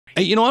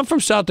I'm from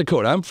South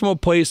Dakota. I'm from a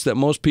place that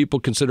most people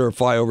consider a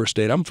flyover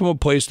state. I'm from a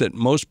place that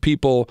most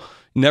people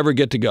never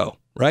get to go,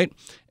 right?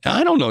 And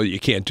I don't know that you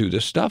can't do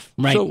this stuff.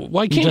 Right. So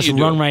why can't you just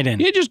run right in?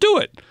 Yeah, just do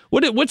it.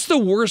 What's the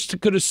worst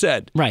it could have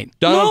said? Right.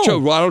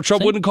 Donald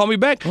Trump wouldn't call me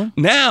back.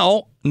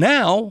 What?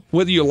 Now,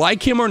 whether you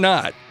like him or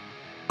not,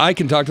 I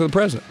can talk to the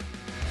president.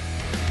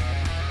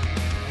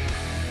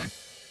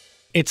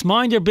 It's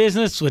Mind Your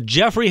Business with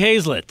Jeffrey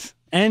Hayzlett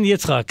and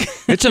Yitzchok.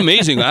 It's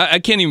amazing. I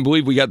can't even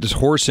believe we got this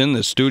horse in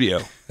the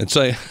studio. It's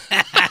like,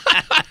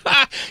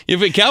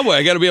 if a cowboy,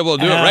 I got to be able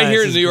to do it right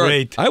here in New York.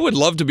 Great. I would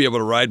love to be able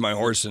to ride my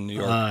horse in New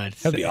York.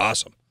 That'd be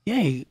awesome.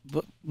 Yeah,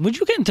 would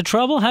you get into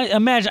trouble?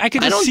 Imagine, I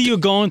could just see you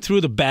going through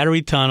the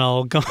battery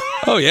tunnel.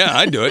 Oh, yeah,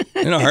 I'd do it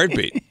in a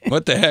heartbeat.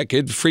 What the heck?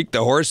 It'd freak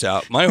the horse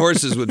out. My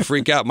horses would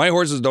freak out. My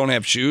horses don't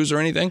have shoes or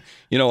anything.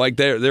 Like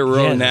they're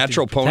real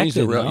natural ponies.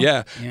 They're real,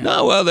 yeah.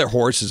 No, well, they're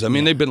horses. I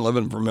mean, they've been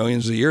living for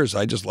millions of years.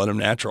 I just let them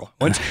natural.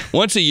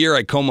 Once a year,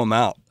 I comb them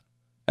out.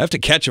 I have to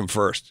catch them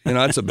first.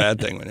 That's a bad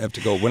thing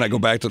when I go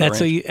back to the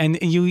ranch. And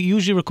you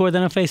usually record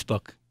that on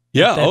Facebook.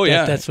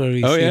 Yeah. That's where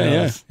we see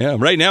those. Yeah.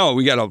 Right now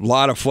we got a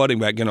lot of flooding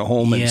back in a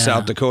home in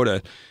South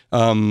Dakota.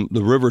 The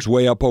river's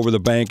way up over the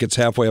bank. It's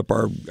halfway up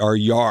our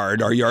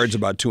yard. Our yard's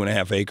about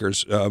 2.5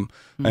 acres.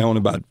 I own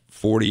about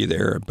 40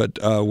 there, but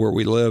where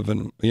we live,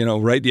 and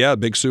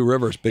Big Sioux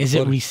River. Is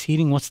it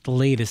receding? What's the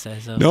latest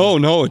as of?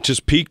 No, it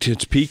just peaked.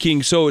 It's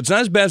peaking. So it's not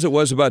as bad as it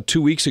was about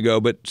 2 weeks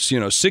ago, but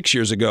 6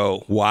 years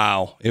ago,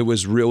 wow, it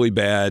was really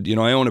bad.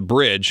 I own a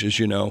bridge, as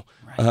you know.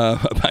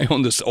 I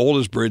own this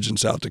oldest bridge in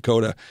South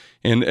Dakota,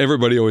 and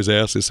everybody always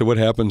asks, they said, what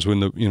happens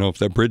when if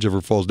that bridge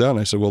ever falls down?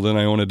 I said, well, then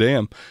I own a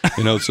dam,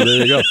 so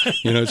there you go.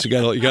 So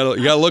you got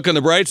to look on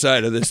the bright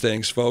side of this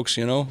things, folks,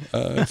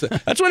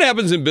 that's what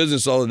happens in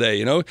business all the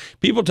day.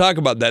 People talk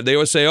about that. They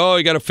always say, oh,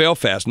 you got to fail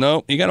fast.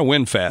 No, you got to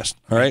win fast.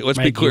 All right. Let's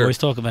be clear. You always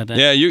talk about that.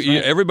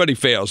 Yeah. Everybody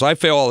fails. I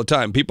fail all the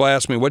time. People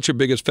ask me, what's your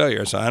biggest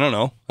failure? I say, I don't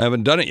know. I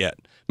haven't done it yet.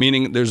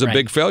 Meaning there's a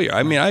big failure.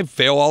 I mean, I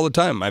fail all the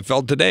time. I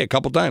failed today a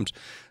couple times.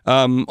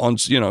 On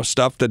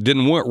stuff that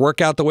didn't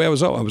work out the way I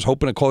was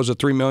hoping to close a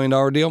 $3 million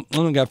deal. I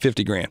only got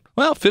 $50,000.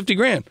 Well,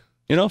 $50,000.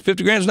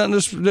 $50,000 is nothing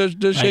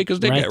to shake his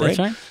dick at, right?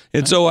 Right?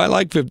 And so I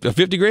like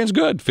 $50,000 is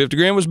good.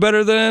 $50,000 was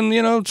better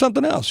than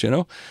something else.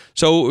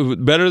 So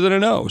better than a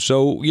no.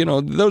 So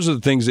those are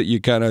the things that you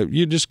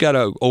just got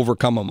to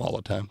overcome them all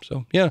the time.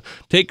 So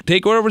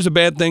take whatever's a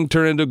bad thing,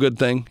 turn it into a good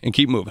thing, and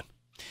keep moving.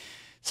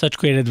 Such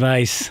great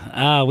advice.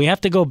 We have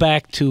to go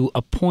back to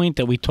a point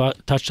that we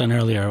touched on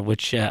earlier,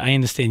 which I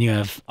understand you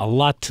have a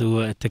lot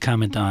to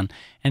comment on,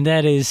 and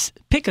that is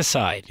pick a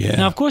side. Yeah.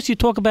 Now, of course, you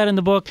talk about in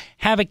the book,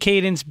 have a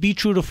cadence, be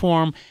true to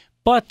form,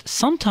 but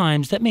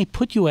sometimes that may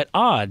put you at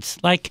odds.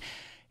 Like,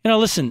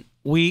 listen,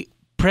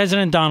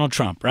 President Donald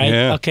Trump, right?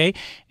 Yeah. Okay.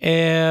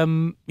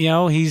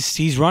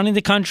 He's running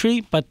the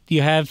country, but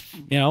you have,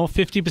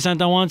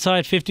 50% on one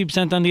side,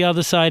 50% on the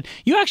other side.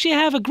 You actually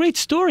have a great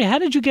story. How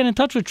did you get in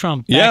touch with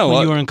Trump back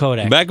when you were in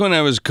Kodak? Back when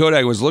I was Kodak,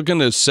 I was looking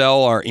to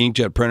sell our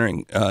inkjet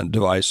printing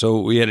device.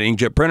 So we had an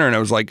inkjet printer, and I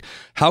was like,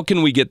 how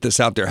can we get this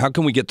out there? How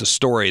can we get the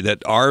story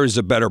that ours is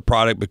a better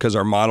product because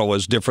our model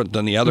was different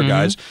than the other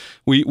guys?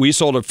 We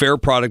sold a fair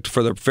product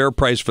for the fair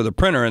price for the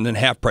printer and then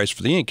half price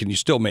for the ink, and you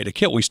still made a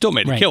kill. We still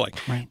made a killing.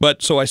 Right.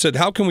 But so I said,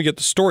 how can we get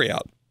the story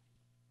out?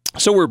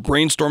 So we're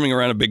brainstorming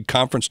around a big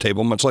conference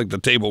table, much like the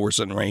table we're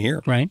sitting right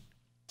here. Right.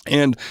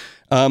 And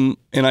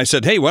I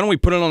said, hey, why don't we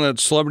put it on a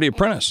Celebrity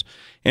Apprentice?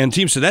 And the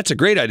team said, that's a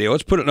great idea.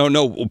 Let's put it.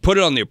 No, we'll put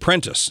it on The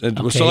Apprentice.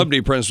 Celebrity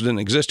Apprentice didn't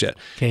exist yet.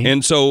 Okay.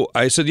 And so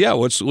I said, yeah,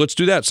 let's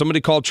do that.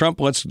 Somebody called Trump.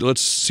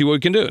 Let's see what we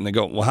can do. And they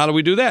go, well, how do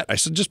we do that? I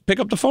said, just pick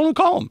up the phone and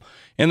call him.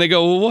 And they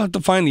go, well, we'll have to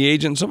find the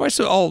agent. So I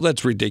said, oh,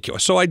 that's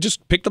ridiculous. So I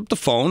just picked up the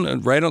phone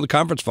and right on the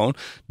conference phone,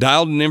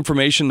 dialed an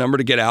information number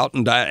to get out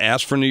and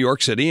asked for New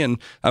York City. And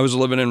I was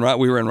living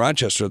we were in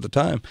Rochester at the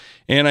time.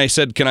 And I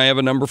said, can I have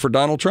a number for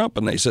Donald Trump?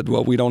 And they said,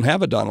 well, we don't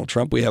have a Donald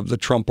Trump. We have the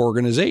Trump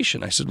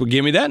Organization. I said, well,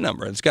 give me that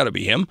number. It's got to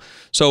be him.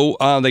 So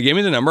they gave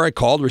me the number. I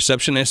called.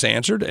 Receptionist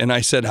answered. And I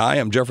said, hi,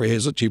 I'm Jeffrey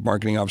Hayzlett, Chief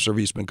Marketing Officer of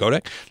Eastman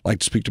Kodak. I'd like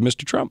to speak to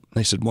Mr. Trump. And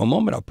they said, one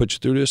moment, I'll put you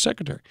through to his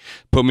secretary.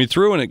 Put me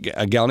through, and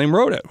a gal named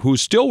Rhoda,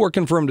 who's still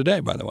working for him today,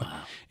 by the way.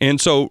 Wow. And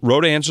so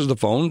Rhoda answers the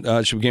phone.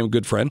 She became a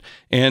good friend.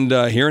 And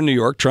here in New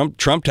York, Trump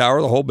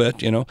Tower, the whole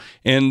bit,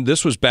 And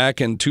this was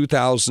back in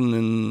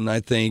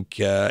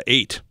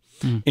 2008.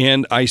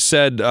 And I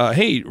said,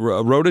 hey,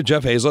 Rhoda,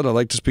 Jeff Hayzlett, I'd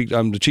like to speak.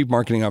 I'm the Chief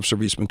Marketing Officer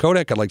of Eastman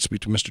Kodak. I'd like to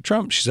speak to Mr.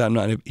 Trump. She said,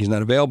 he's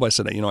not available. I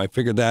said, I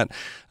figured that.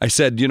 I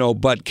said,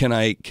 but can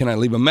I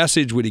leave a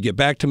message? Would he get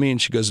back to me?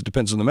 And she goes, it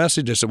depends on the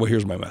message. I said, well,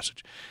 here's my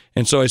message.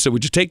 And so I said,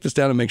 would you take this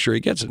down and make sure he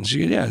gets it? And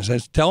she said, yeah. I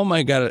said, tell him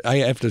I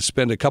have to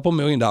spend a couple $1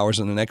 million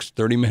in the next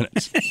 30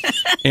 minutes.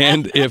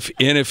 and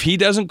if he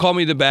doesn't call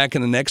me back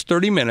in the next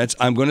 30 minutes,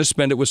 I'm going to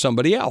spend it with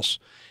somebody else.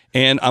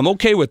 And I'm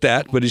okay with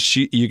that, but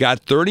you got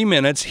 30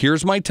 minutes.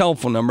 Here's my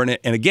telephone number.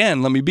 And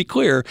again, let me be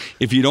clear.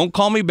 If you don't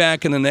call me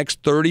back in the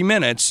next 30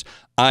 minutes,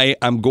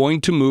 I'm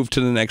going to move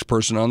to the next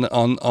person on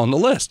the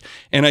list.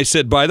 And I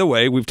said, by the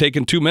way, we've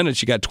taken 2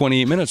 minutes. You got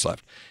 28 minutes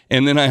left.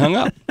 And then I hung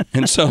up.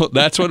 And so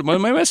that's what my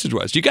message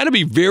was. You got to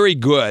be very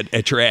good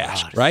at your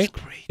ask, right?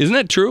 Isn't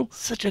that true?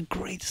 Such a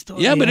great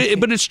story. Yeah, but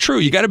it's true.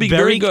 You got to be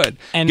very good.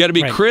 You got to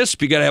be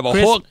crisp. You got to have a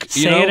hook.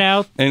 Say it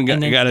out. And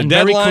you got a deadline.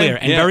 Very clear.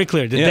 And very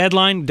clear. The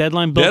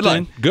deadline built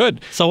in.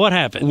 Good. So what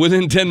happened?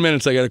 Within 10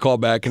 minutes, I got a call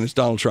back, and it's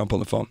Donald Trump on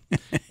the phone.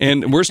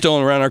 And we're still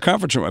around our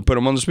conference room. I put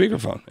him on the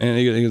speakerphone. And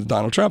he goes,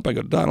 Donald Trump. I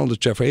go, Donald, it's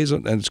Jeff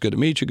Hayzlett, and it's good to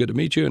meet you. Good to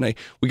meet you. And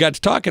we got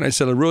to talk, and I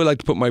said, I'd really like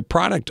to put my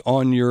product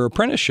on your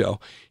apprentice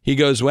show. He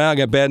goes, well, I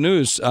got bad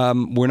news.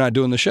 We're not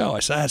doing the show. I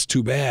said, that's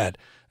too bad.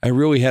 I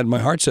really had my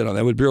heart set on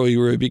that. Would really,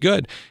 really be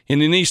good.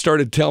 And then he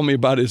started telling me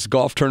about his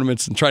golf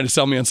tournaments and trying to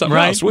sell me on something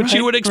else, which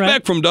you would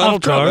expect from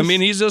Donald Trump. I mean,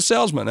 he's a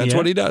salesman. That's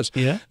what he does.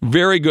 Yeah.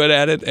 Very good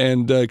at it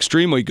and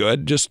extremely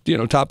good, just,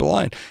 top of the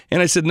line.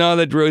 And I said, no,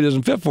 that really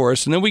doesn't fit for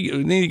us. And then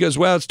he goes,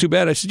 well, it's too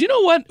bad. I said, you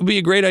know what? It would be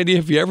a great idea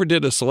if you ever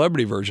did a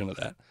celebrity version of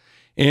that.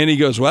 And he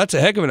goes, well, that's a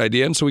heck of an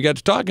idea. And so we got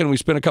to talking, and we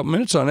spent a couple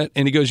minutes on it.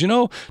 And he goes,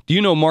 do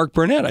you know Mark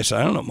Burnett? I said,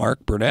 I don't know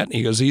Mark Burnett.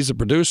 He goes, he's a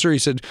producer. He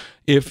said,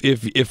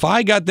 if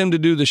I got them to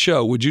do the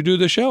show, would you do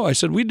the show? I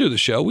said, we'd do the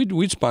show.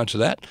 We'd sponsor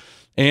that.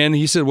 And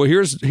he said, well,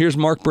 here's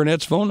Mark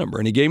Burnett's phone number.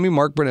 And he gave me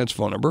Mark Burnett's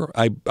phone number.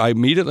 I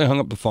immediately hung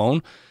up the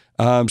phone,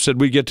 said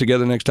we'd get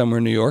together next time we're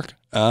in New York.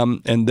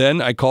 And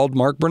then I called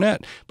Mark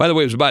Burnett. By the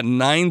way, it was about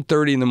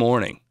 9:30 in the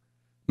morning,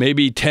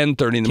 maybe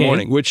 10:30 in the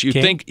morning, which you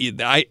think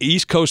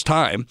East Coast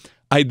time.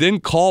 I then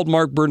called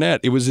Mark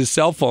Burnett. It was his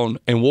cell phone,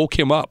 and woke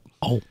him up.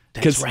 Oh,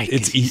 that's right.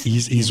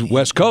 He's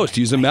West Coast.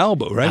 He's in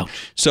Malibu, right?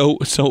 Ouch. So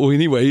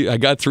anyway, I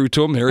got through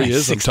to him. There he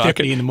is. I'm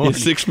talking. 6:50 in the morning.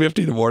 6:50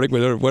 in the morning,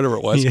 whatever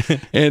it was.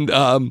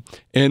 Yeah.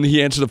 And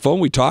he answered the phone.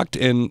 We talked,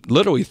 and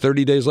literally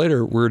 30 days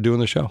later, we were doing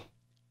the show.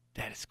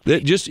 That is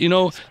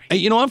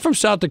great. I'm from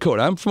South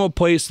Dakota. I'm from a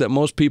place that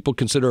most people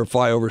consider a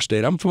flyover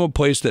state. I'm from a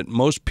place that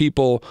most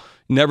people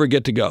never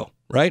get to go.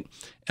 Right?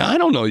 I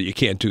don't know that you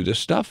can't do this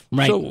stuff.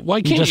 Right. So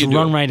why can't you just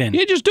run right in?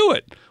 Yeah, just do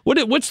it.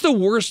 What's the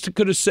worst it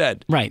could have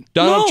said? Right.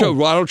 Donald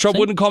Trump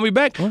wouldn't call me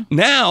back. What?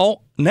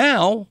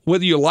 Now,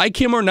 whether you like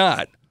him or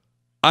not,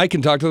 I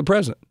can talk to the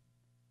president.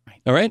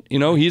 Right. All right?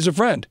 He's a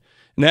friend.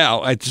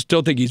 Now, I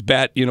still think he's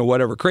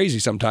whatever crazy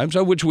sometimes,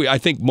 which I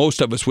think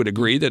most of us would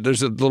agree that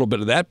there's a little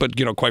bit of that. But,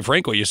 quite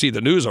frankly, you see the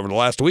news over the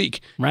last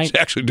week. Right. He's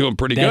actually doing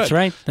pretty good. That's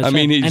right. I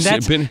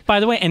mean, by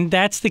the way, and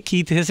that's the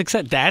key to his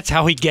success. That's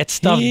how he gets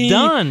stuff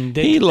done.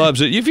 He loves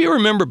it. If you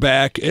remember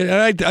back, and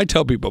I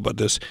tell people about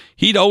this,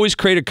 he'd always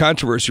create a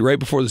controversy right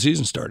before the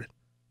season started.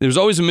 There was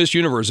always a Miss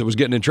Universe that was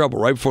getting in trouble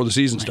right before the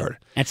season started.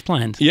 That's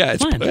planned. Yeah,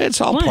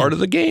 it's all part of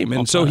the game.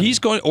 And so he's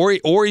going,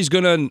 or he's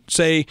going to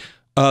say,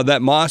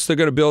 that mosque they're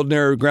going to build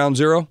near Ground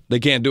Zero, they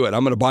can't do it.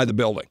 I'm going to buy the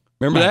building.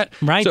 Remember that?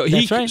 Right.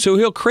 So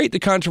he'll create the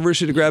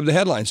controversy to grab the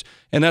headlines,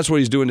 and that's what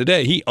he's doing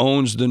today. He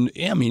owns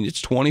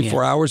it's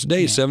 24 hours a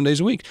day, 7 days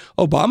a week.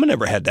 Obama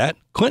never had that.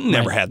 Clinton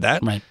never had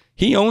that. Right.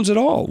 He owns it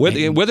all, whether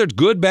it's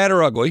good, bad,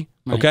 or ugly.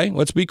 Right. Okay,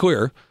 let's be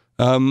clear.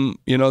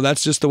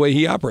 That's just the way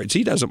he operates.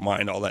 He doesn't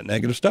mind all that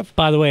negative stuff.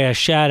 By the way, a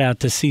shout out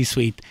to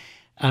C-Suite,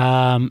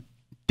 David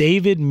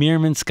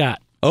Meerman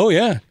Scott. Oh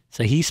yeah.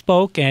 So he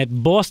spoke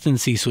at Boston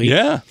C-Suite.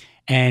 Yeah.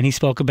 And he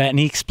spoke about, and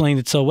he explained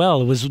it so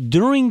well. It was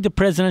during the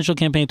presidential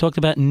campaign, he talked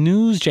about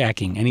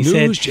newsjacking. And he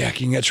said,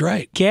 newsjacking, that's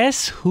right.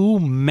 Guess who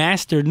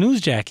mastered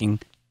newsjacking?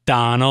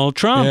 Donald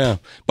Trump. Yeah.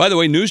 By the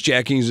way,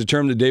 newsjacking is a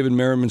term that David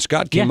Merriman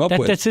Scott came up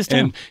with. That's his term.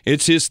 And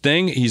it's his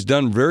thing. He's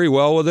done very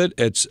well with it.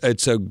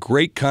 It's a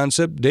great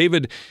concept.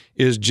 David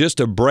is just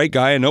a bright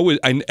guy. I know,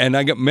 and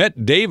I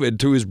met David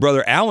through his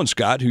brother Alan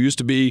Scott, who used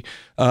to be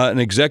an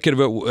executive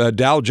at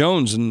Dow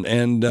Jones,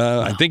 and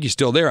I think he's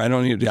still there. I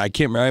can't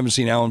remember. I haven't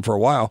seen Alan for a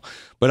while,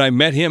 but I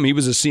met him. He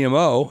was a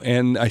CMO,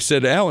 and I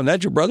said, Alan,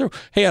 that's your brother?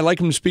 Hey, I'd like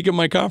him to speak at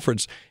my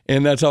conference,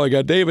 and that's how I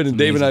got David. And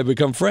David and I have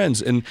become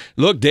friends. And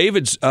look,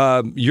 David's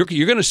you're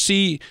going to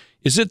see.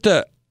 Is it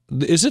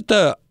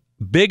the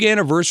big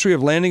anniversary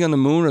of landing on the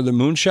moon or the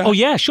moonshot? Oh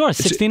yeah, sure.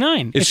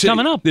 69. It's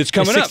coming up. It's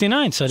coming up.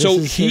 69. So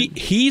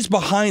he's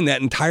behind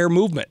that entire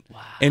movement,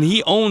 and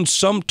he owns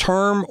some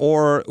term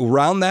or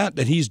around that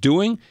he's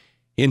doing,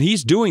 and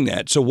he's doing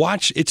that. So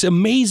watch. It's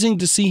amazing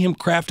to see him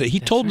craft it. He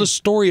told the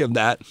story of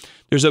that.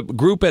 There's a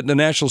group at the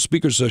National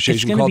Speakers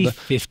Association called the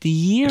 50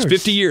 years. It's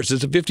 50 years.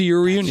 It's a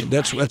 50-year reunion.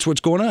 That's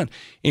what's going on.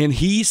 And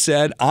he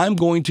said, "I'm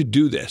going to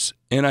do this."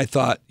 And I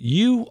thought,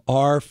 you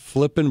are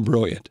flipping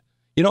brilliant.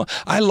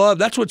 I love,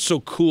 that's what's so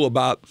cool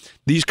about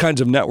these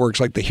kinds of networks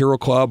like the Hero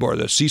Club or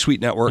the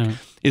C-Suite Network,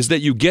 is that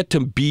you get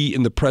to be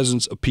in the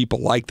presence of people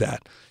like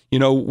that.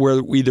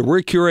 Where either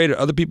we're curated,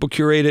 other people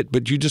curate it,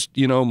 but you just,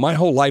 my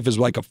whole life is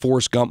like a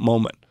Forrest Gump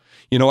moment.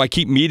 I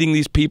keep meeting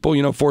these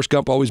people. Forrest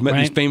Gump always met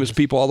these famous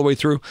people all the way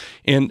through,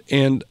 and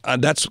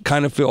that's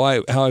kind of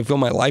how I feel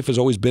my life has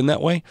always been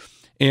that way.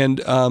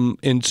 And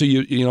so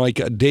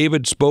like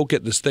David spoke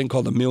at this thing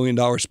called the $1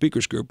 Million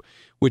Speakers Group,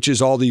 which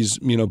is all these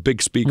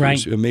big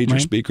speakers, major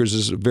speakers.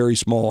 Is a very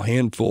small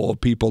handful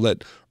of people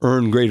that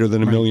earn greater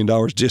than $1 million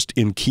just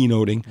in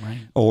keynoting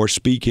or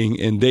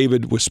speaking. And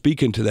David was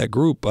speaking to that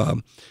group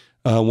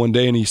one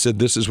day, and he said,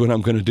 "This is what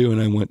I'm going to do."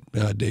 And I went,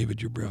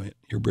 "David, you're brilliant.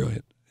 You're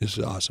brilliant. This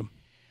is awesome."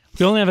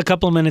 We only have a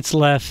couple of minutes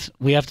left.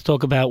 We have to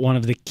talk about one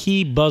of the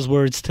key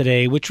buzzwords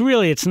today, which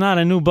really it's not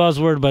a new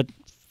buzzword, but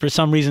for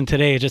some reason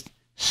today it's just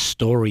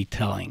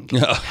storytelling.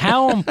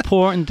 How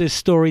important is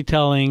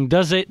storytelling?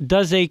 Does a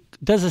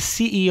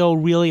CEO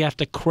really have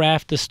to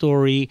craft a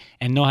story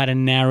and know how to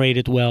narrate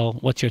it well?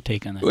 What's your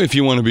take on that? If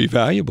you want to be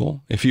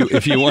valuable, if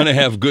you want to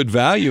have good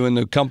value in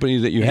the company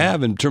that you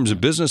have in terms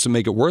of business and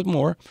make it worth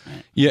more,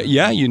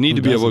 you need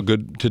to be able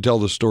to tell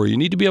the story. You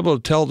need to be able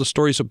to tell the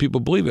story so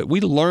people believe it.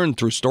 We learn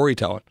through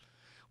storytelling.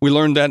 We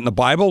learned that in the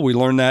Bible. We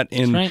learned that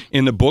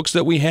in the books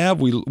that we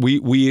have.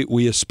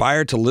 We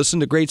aspire to listen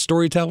to great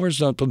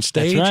storytellers on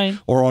stage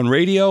or on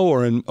radio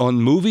or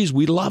on movies.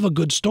 We love a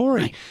good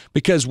story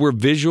because we're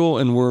visual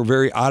and we're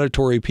very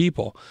auditory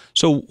people.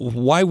 So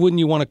why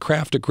wouldn't you want to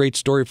craft a great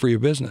story for your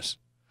business?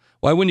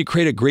 Why wouldn't you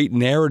create a great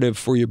narrative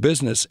for your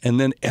business and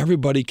then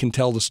everybody can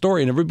tell the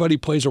story and everybody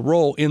plays a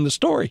role in the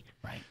story?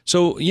 Right.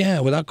 So,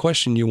 without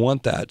question, you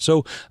want that.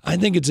 So I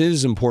think it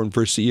is important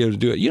for a CEO to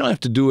do it. You don't have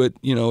to do it,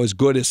 as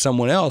good as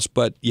someone else,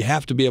 but you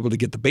have to be able to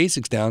get the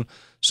basics down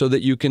so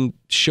that you can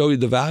show you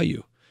the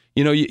value.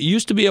 You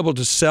used to be able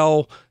to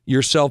sell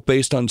yourself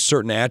based on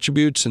certain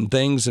attributes and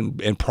things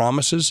and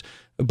promises,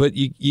 but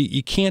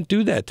you can't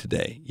do that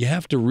today. You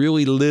have to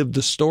really live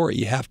the story.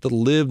 You have to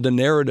live the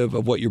narrative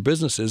of what your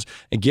business is.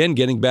 Again,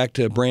 getting back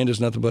to brand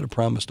is nothing but a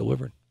promise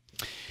delivered.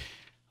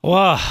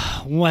 Well,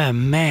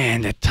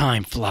 man, the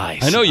time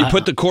flies. I know. You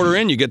put the quarter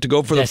in, you get to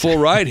go for the full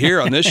ride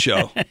here on this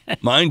show.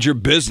 Mind your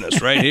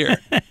business right here.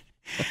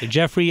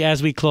 Jeffrey,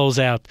 as we close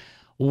out,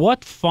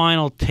 what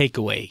final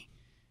takeaway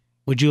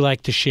would you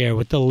like to share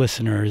with the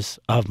listeners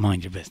of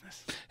Mind Your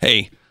Business?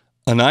 Hey,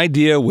 an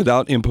idea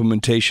without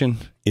implementation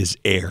is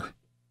air.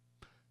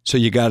 So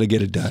you got to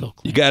get it done.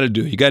 You got to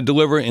do it. You got to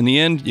deliver. In the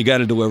end, you got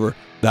to deliver.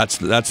 That's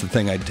the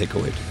thing I'd take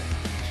away today.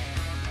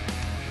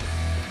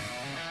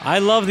 I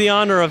love the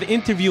honor of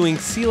interviewing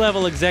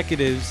C-level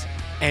executives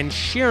and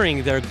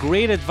sharing their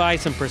great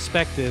advice and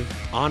perspective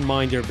on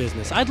Mind Your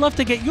Business. I'd love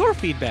to get your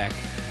feedback.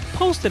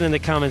 Post it in the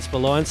comments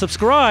below and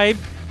subscribe.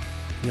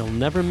 You'll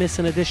never miss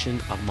an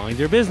edition of Mind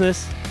Your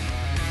Business.